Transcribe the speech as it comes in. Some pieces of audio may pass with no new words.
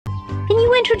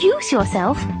introduce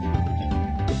yourself?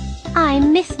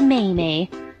 I'm Miss Maymay.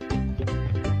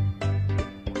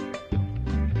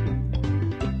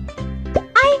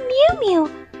 I'm Mew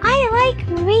Mew. I like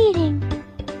reading.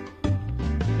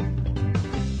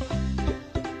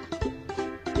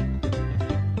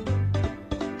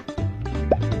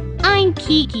 I'm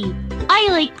Kiki. I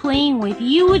like playing with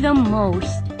you the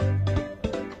most.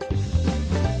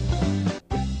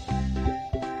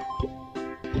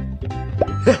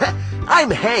 I'm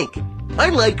Hank. I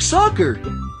like soccer.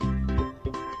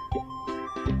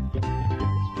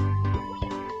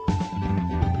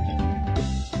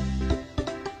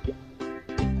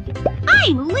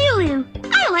 I'm Lulu.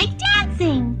 I like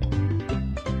dancing.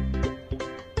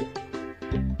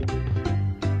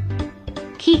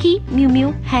 Kiki, Mew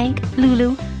Mew, Hank,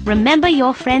 Lulu, remember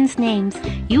your friends' names.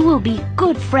 You will be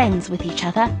good friends with each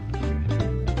other.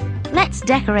 Let's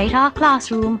decorate our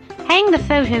classroom. Hang the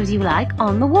photos you like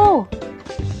on the wall.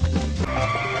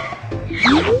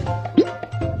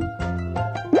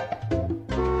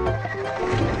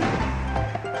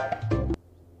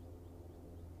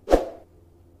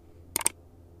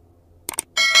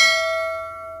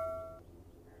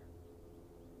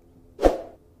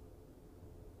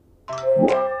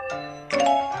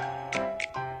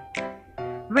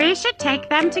 We should take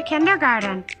them to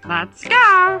kindergarten. Let's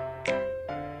go!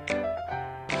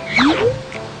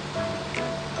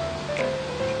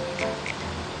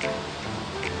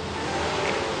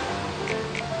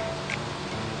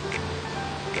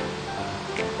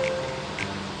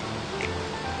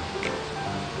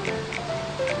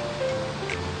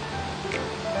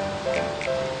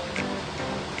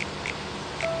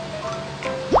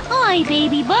 Hi,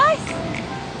 baby bus.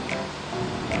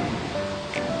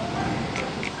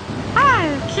 Hi,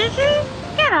 Kiki.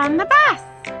 Get on the bus.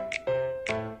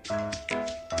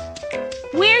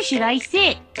 Where should I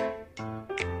sit?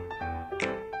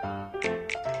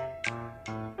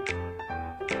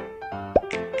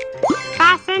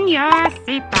 Fasten your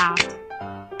seatbelt.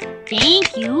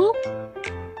 Thank you.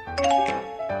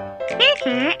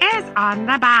 Kiki is on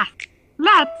the bus.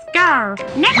 Let's go.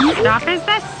 Next stop is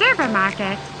the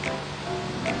supermarket.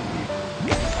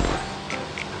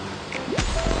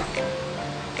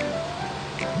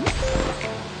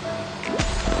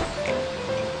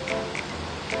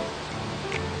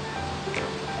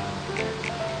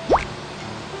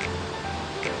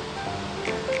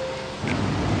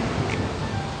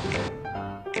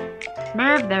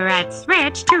 Move the red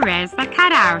switch to raise the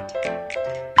cutout.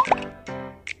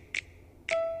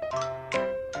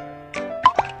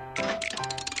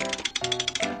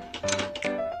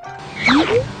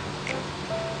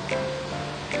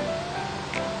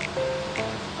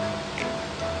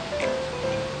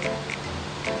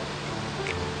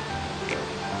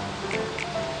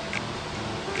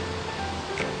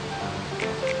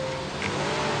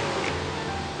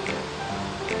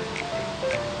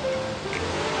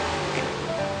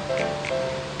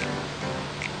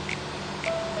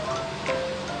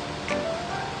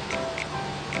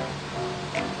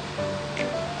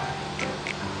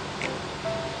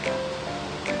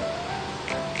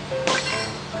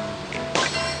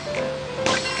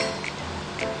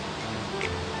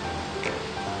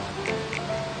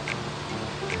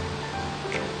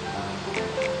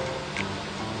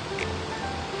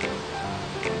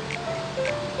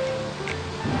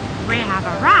 We have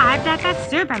arrived at the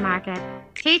supermarket.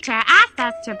 Teacher asked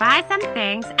us to buy some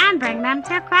things and bring them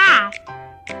to class.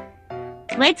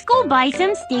 Let's go buy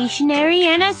some stationery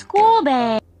and a school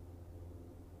bag.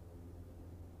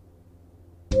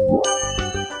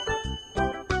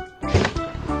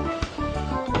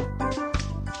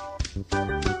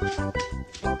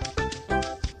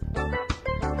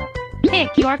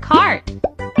 Pick your cart.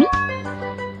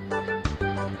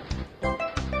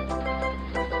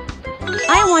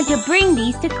 I want to bring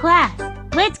these to class.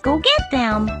 Let's go get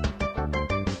them.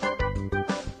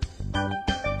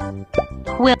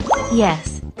 Quilt.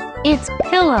 Yes, it's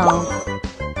pillow.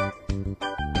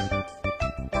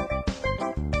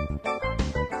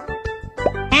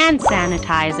 Hand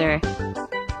sanitizer.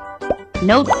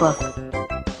 Notebook.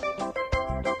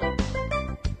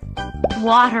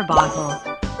 Water bottle.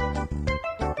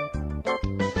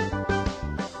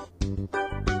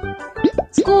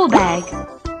 School bag.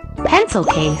 Pencil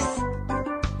case.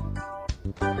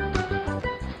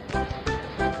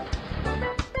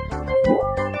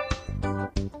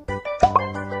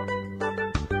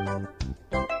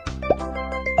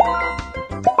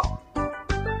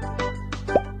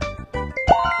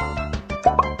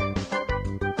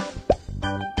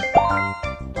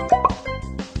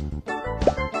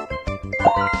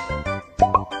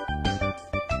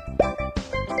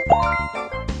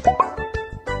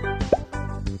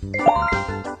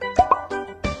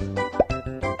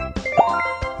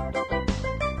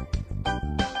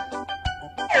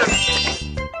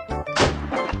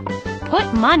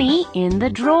 money in the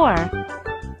drawer.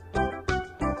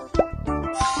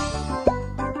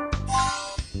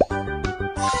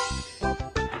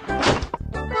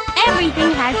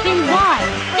 Everything has been won.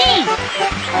 Thief!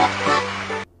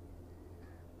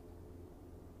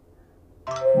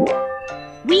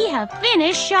 We have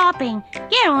finished shopping.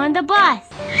 Get on the bus.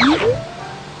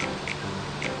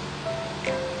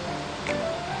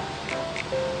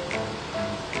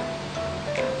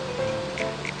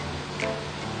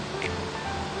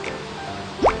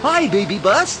 Hi, baby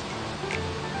bus.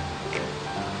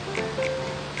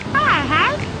 Hi,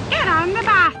 Hank. Get on the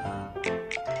bus.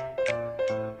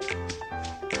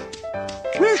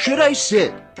 Where should I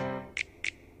sit?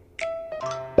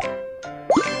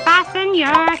 Fasten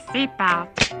your seatbelt.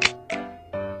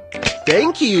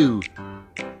 Thank you.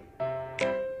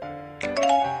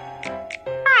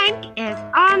 Hank is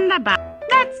on the bus.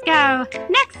 Let's go.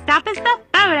 Next stop is the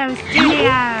photo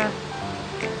studio.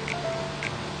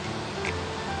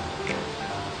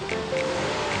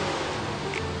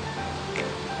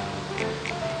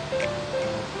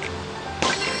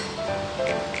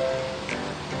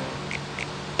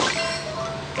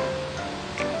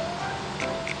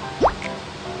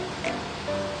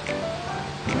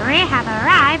 We have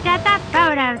arrived at the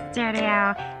photo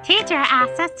studio. Teacher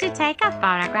asked us to take a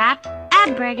photograph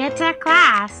and bring it to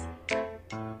class.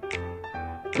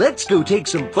 Let's go take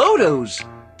some photos.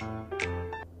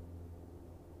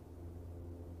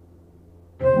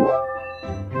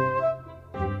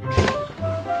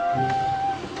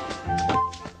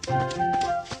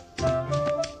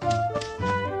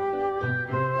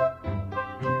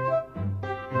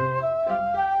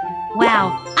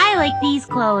 Wow, I like these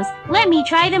clothes. Let me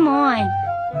try them on.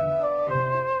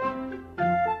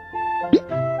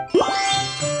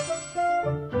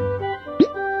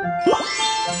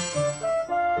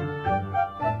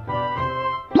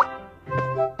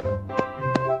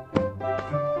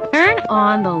 Turn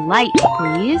on the light,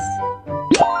 please.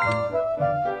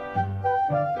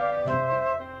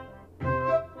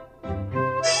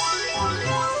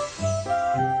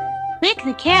 Click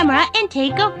the camera and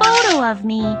take a photo of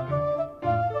me.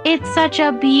 It's such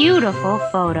a beautiful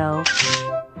photo.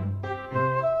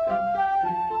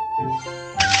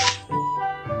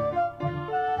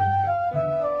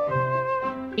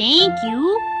 Thank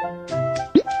you.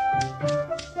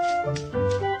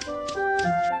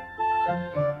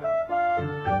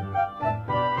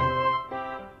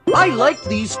 I like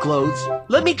these clothes.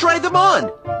 Let me try them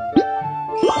on.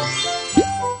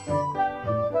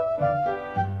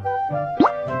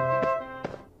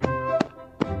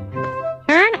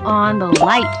 Turn on the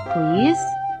light, please.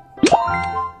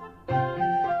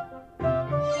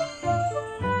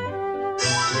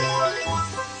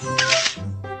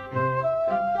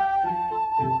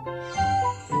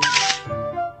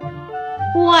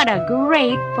 What a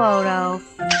great photo.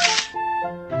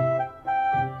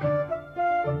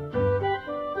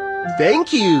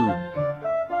 Thank you.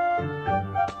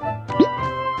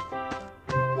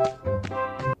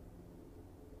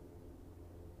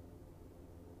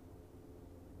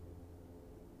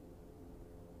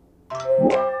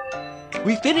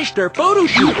 We finished our photo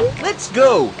shoot. Let's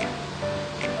go.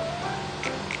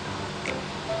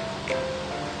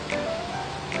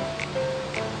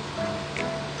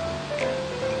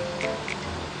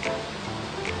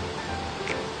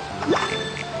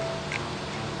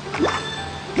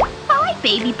 Hi,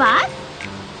 baby bus.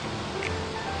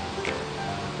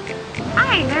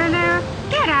 Hi, Lulu.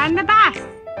 Get on the bus.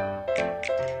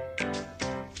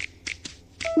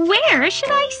 Where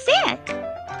should I sit?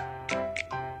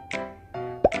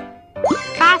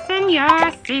 Fasten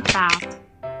your seatbelt.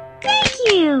 Thank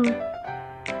you.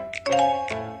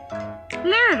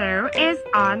 Lulu is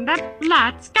on the...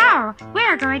 Let's go.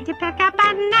 We're going to pick up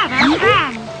another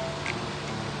friend.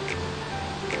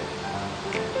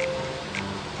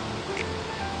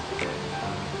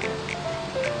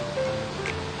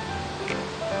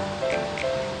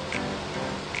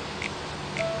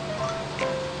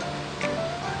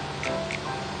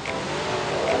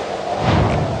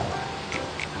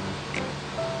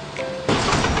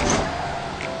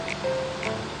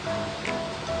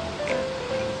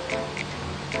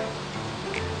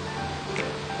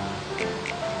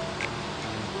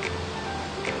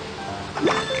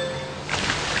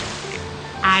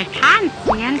 I can't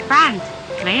see in front.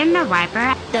 Clean the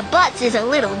wiper. The bus is a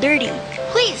little dirty.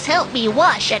 Please help me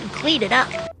wash and clean it up.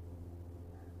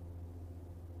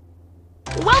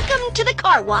 Welcome to the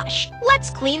car wash. Let's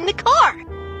clean the car.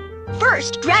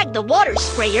 First, drag the water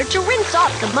sprayer to rinse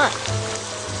off the mud.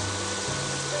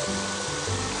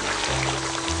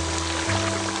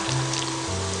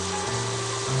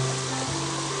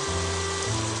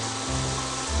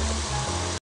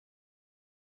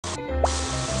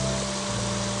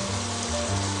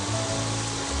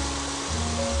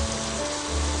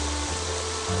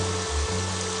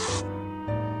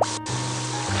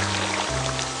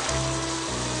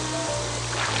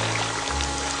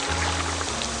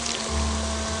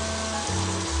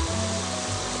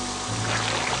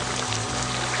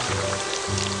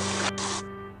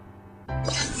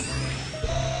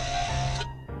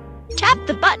 hit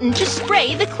the button to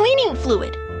spray the cleaning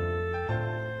fluid.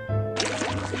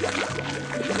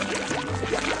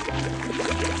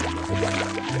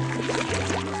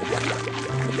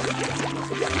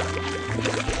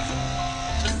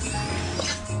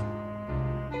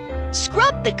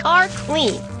 Scrub the car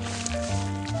clean.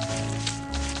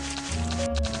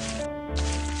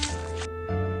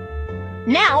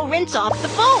 Now rinse off the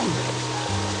foam.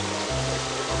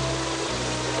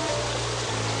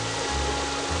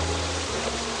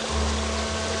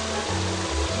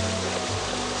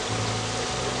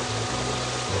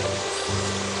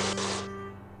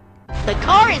 The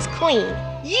car is clean.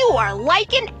 You are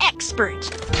like an expert.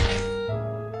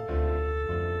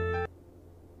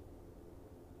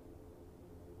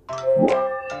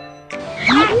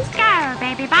 Let's go,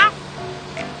 baby boss.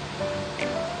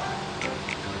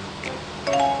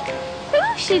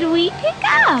 Who should we pick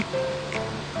up?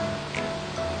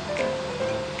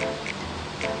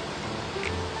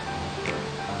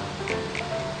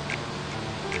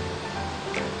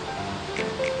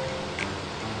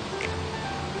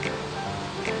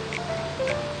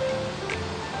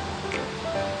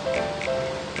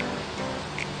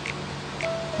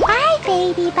 Hi,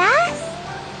 baby boss.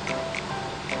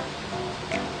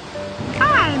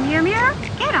 Hi, Mew Mew.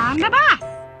 Get on the bus.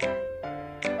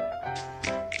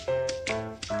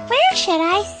 Where should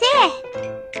I sit?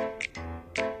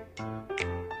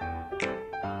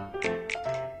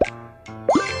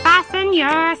 Fasten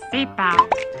your seatbelt.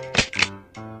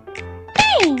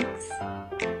 Thanks.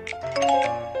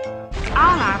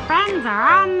 All our friends are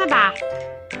on the bus.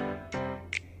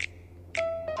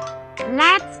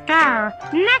 Let's go.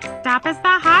 Next stop is the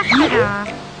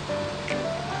hospital.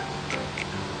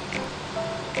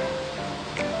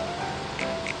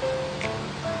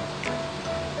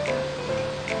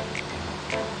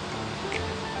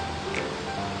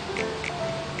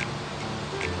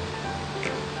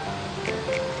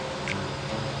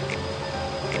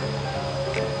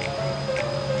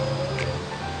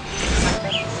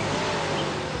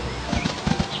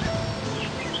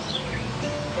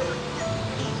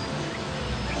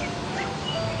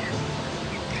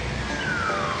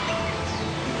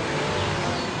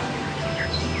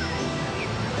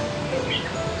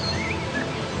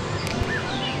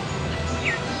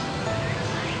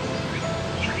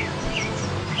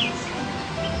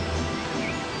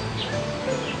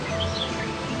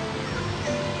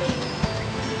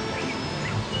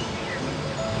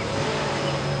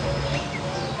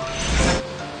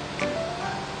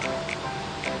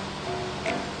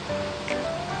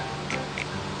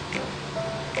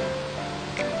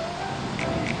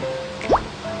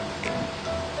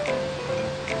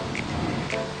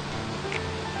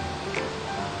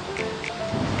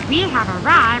 We have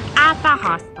arrived at the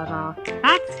hospital.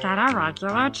 Let's get a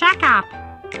regular checkup.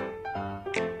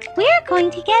 We're going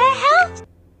to get a health.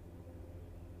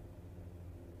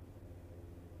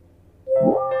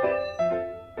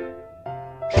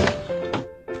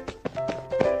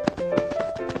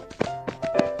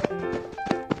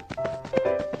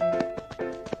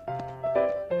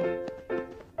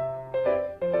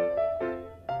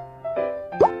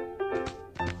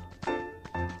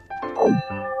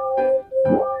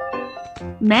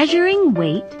 Measuring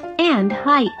weight and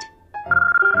height.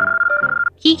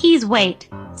 Kiki's weight,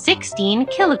 16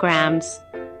 kilograms.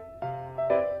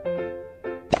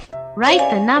 Write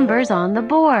the numbers on the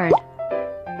board.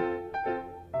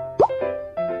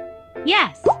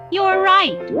 Yes, you're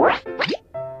right.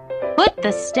 Put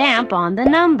the stamp on the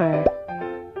number.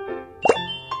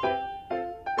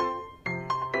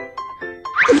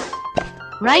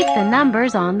 Write the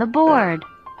numbers on the board.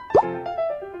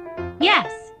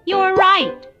 Yes, you're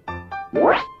right.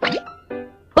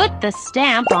 Put the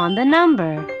stamp on the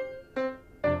number.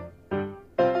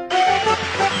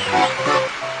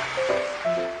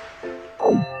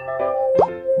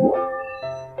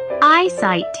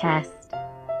 Eyesight test.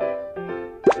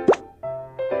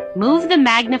 Move the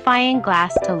magnifying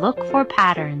glass to look for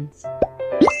patterns.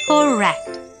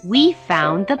 Correct. We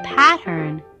found the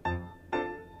pattern.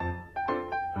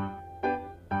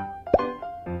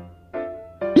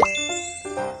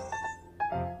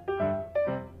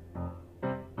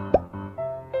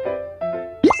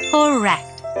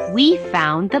 Correct. We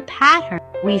found the pattern.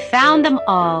 We found them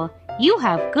all. You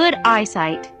have good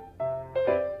eyesight.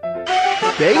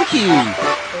 Thank you.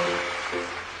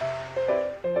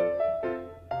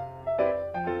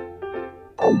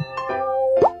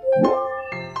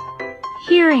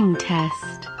 Hearing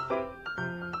test.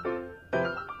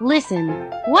 Listen,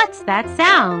 what's that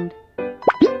sound?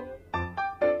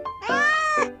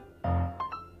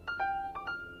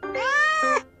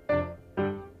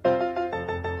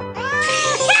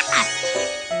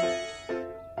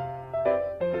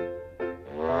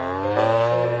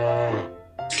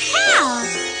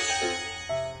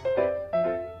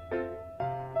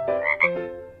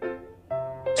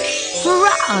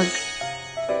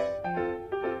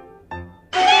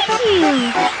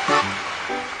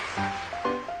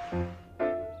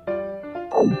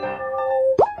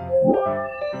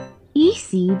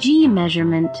 ECG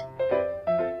measurement.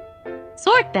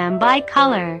 Sort them by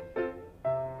color.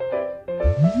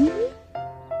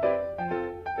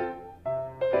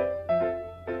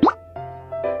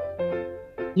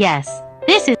 Yes,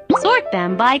 this is sort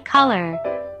them by color.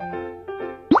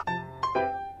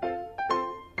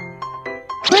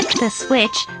 Click the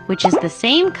switch, which is the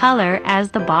same color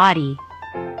as the body.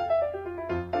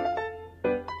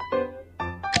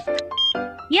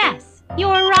 Yes,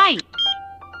 you're right.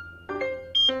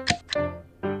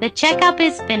 The checkup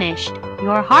is finished.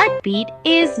 Your heartbeat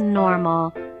is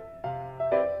normal.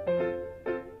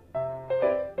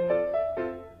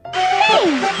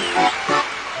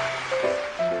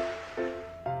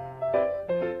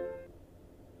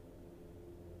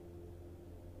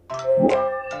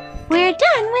 We're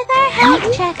done with our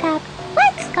health checkup.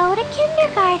 Let's go to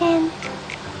kindergarten.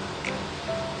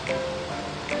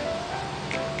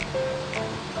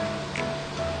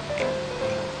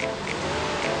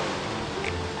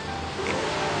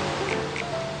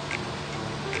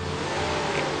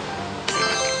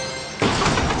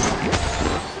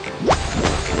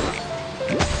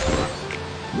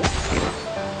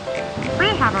 We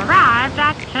have arrived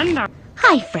at kindergarten.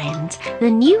 Hi friends, the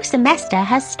new semester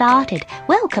has started.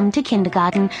 Welcome to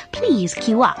kindergarten. Please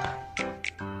queue up.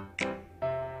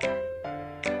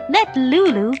 Let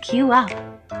Lulu queue up.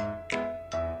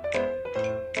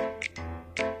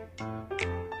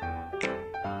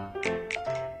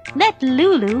 Let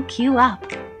Lulu queue up.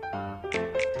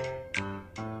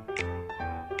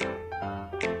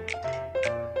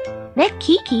 Let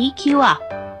Kiki queue up.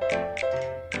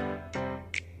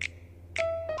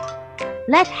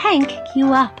 Let Hank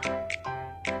queue up.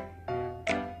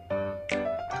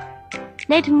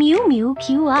 Let Mew Mew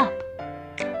queue up.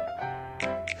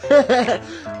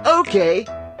 Okay.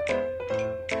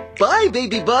 Bye,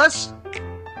 baby bus.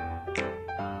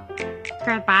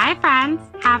 Goodbye, friends.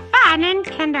 Have fun in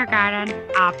kindergarten.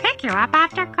 I'll pick you up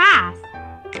after class.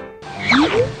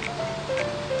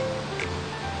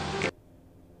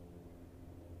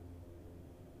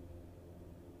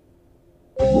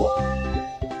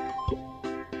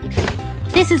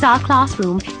 This is our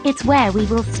classroom. It's where we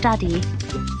will study.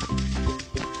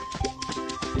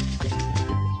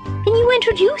 Can you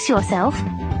introduce yourself?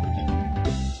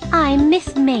 I'm Miss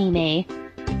Maymay.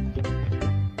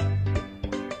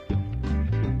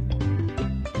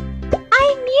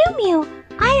 I'm Mew Mew.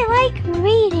 I like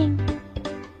reading.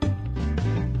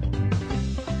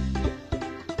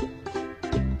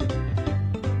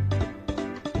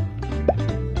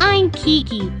 I'm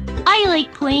Kiki. I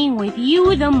like playing with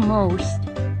you the most.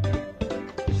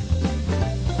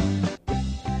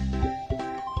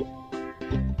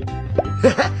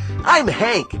 I'm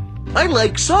Hank. I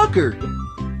like soccer.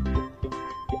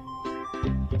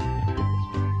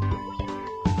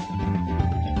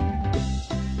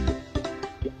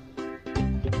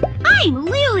 I'm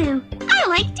Lulu. I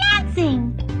like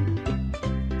dancing.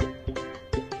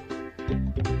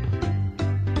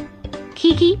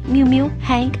 Kiki, Mew Mew,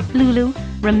 Hank, Lulu,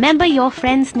 remember your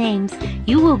friends' names.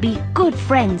 You will be good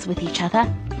friends with each other.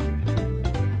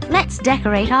 Let's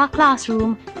decorate our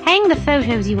classroom. Hang the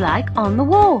photos you like on the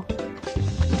wall.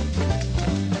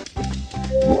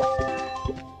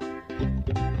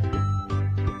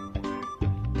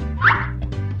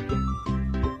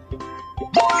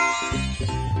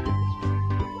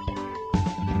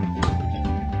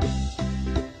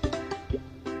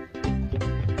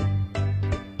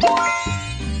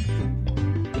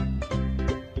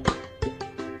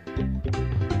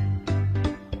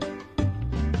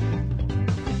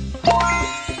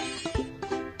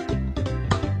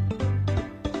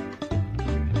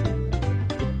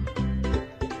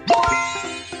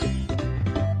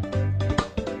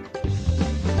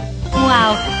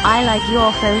 Wow, I like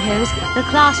your photos. The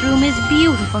classroom is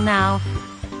beautiful now.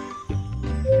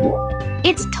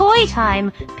 It's toy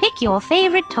time. Pick your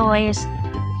favorite toys.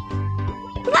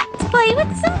 Let's play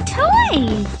with some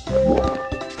toys.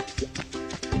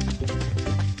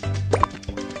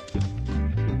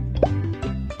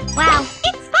 Wow,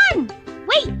 it's fun.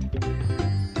 Wait.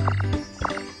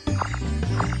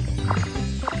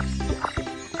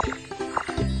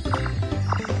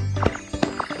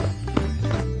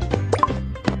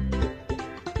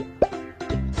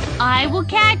 I will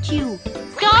catch you.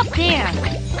 Stop there.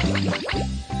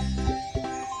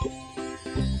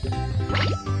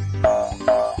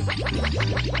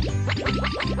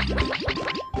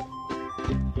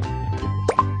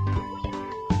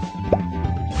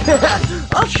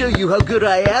 I'll show you how good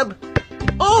I am.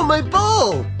 Oh, my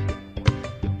ball!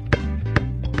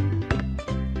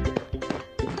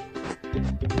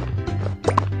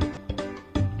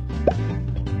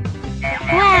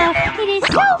 It is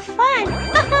so fun!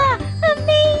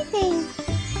 Amazing!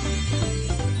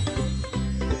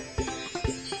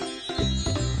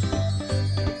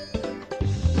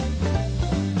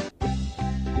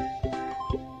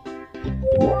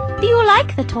 Do you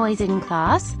like the toys in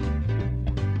class?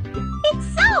 It's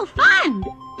so fun!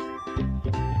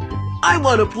 I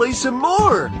want to play some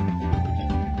more.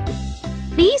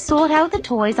 Please sort out the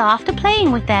toys after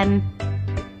playing with them.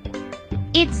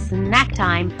 It's snack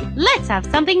time. Let's have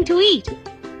something to eat.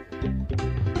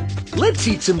 Let's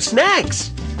eat some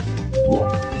snacks.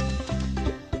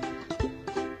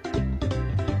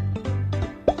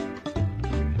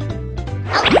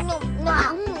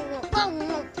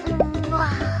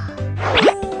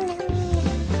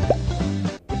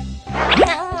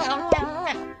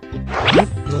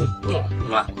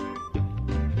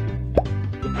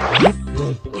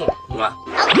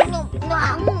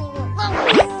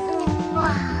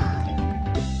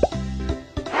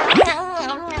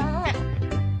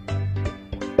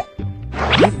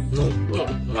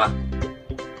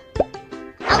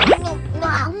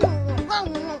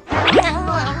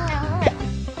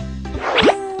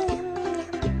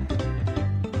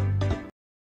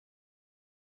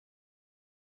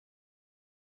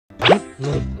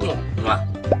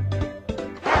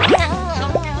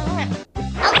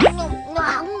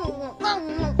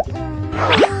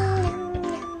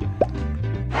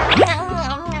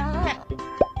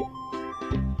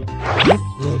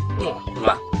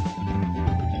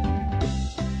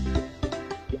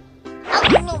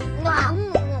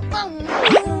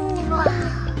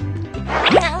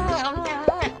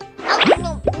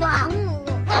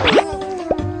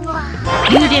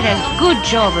 You did a good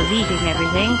job of eating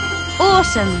everything.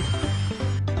 Awesome!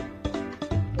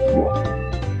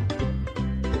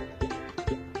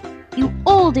 You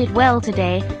all did well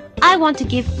today. I want to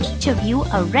give each of you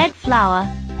a red flower.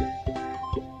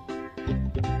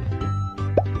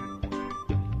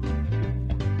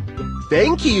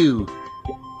 Thank you.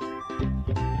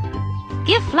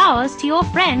 Give flowers to your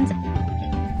friends.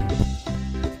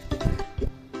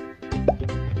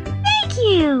 Thank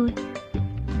you!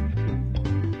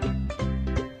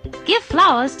 Give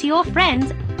flowers to your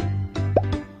friends.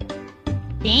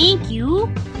 Thank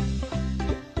you.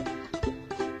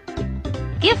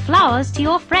 Give flowers to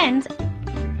your friends.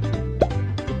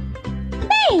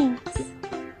 Thanks.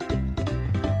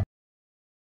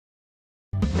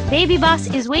 Baby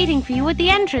bus is waiting for you at the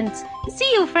entrance.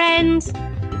 See you, friends.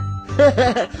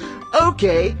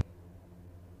 Okay.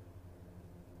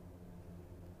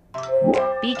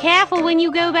 Be careful when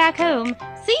you go back home.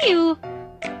 See you.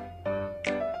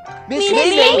 Miss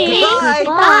Mayday, goodbye.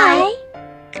 Bye.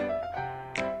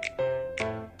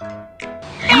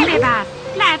 Baby bus,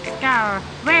 let's go.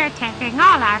 We're taking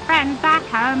all our friends back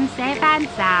home safe and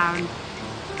sound.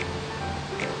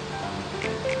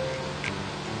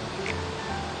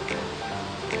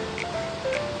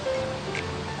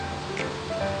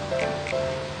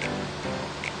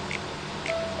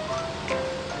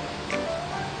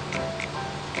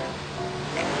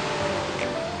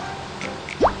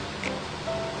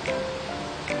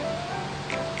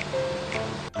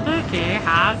 Kiki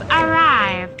has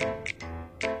arrived.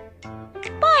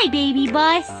 Bye, baby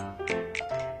bus.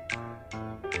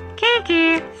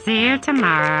 Kiki, see you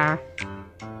tomorrow.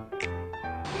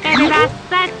 Baby bus,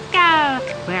 let's go.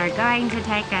 We're going to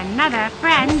take another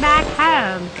friend back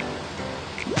home.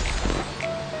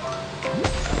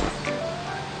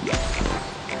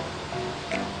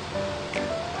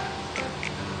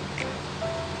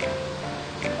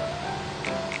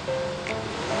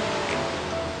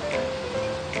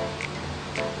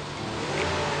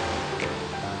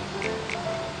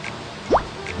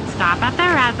 Stop at the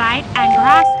red light and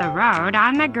cross the road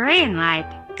on the green light.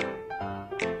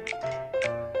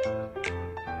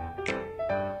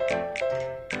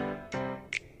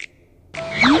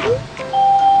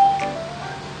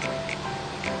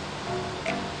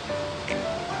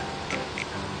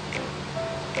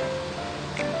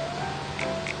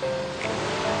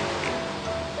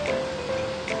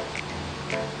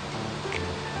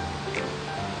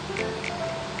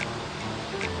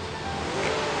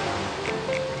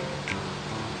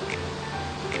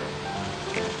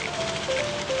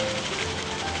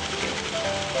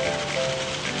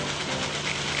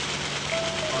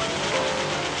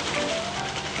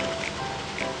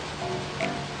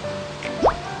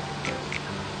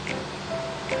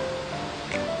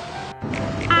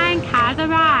 Hank has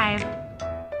arrived.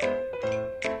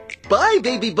 Bye,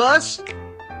 baby bus.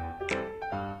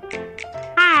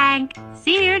 Hank,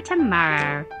 see you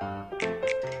tomorrow.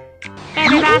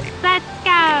 Baby bus, let's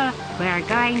go. We're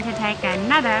going to take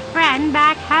another friend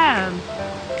back home.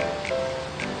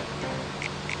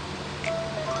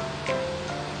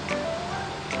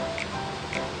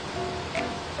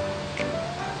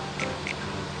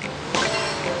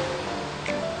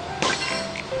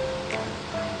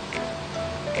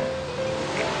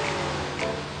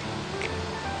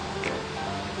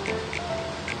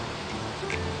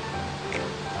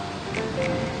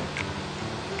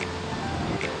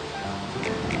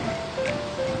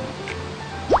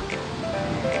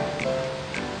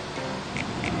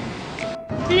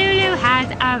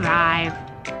 arrived.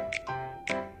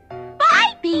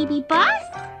 Bye, baby bus.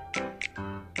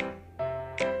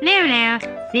 Lulu,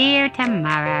 see you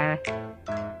tomorrow.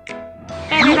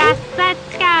 Baby bus,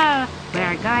 let's go.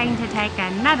 We're going to take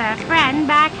another friend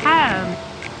back home.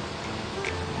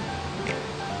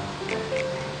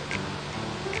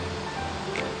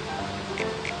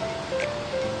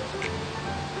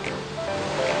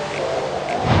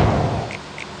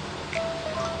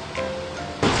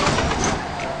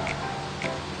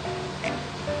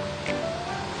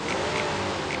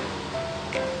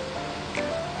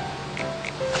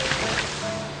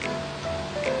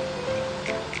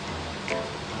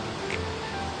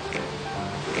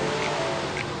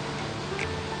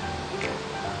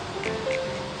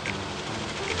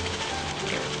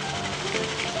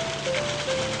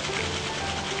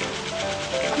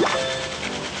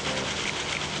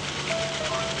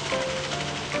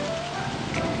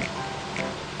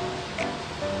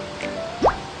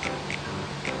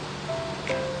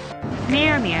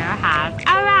 Mew Mew has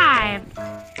arrived.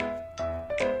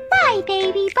 Bye,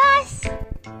 baby bus.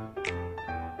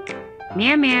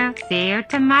 Mew Mew, see you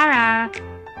tomorrow.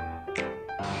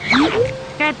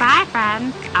 Goodbye,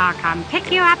 friends. I'll come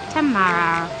pick you up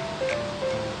tomorrow.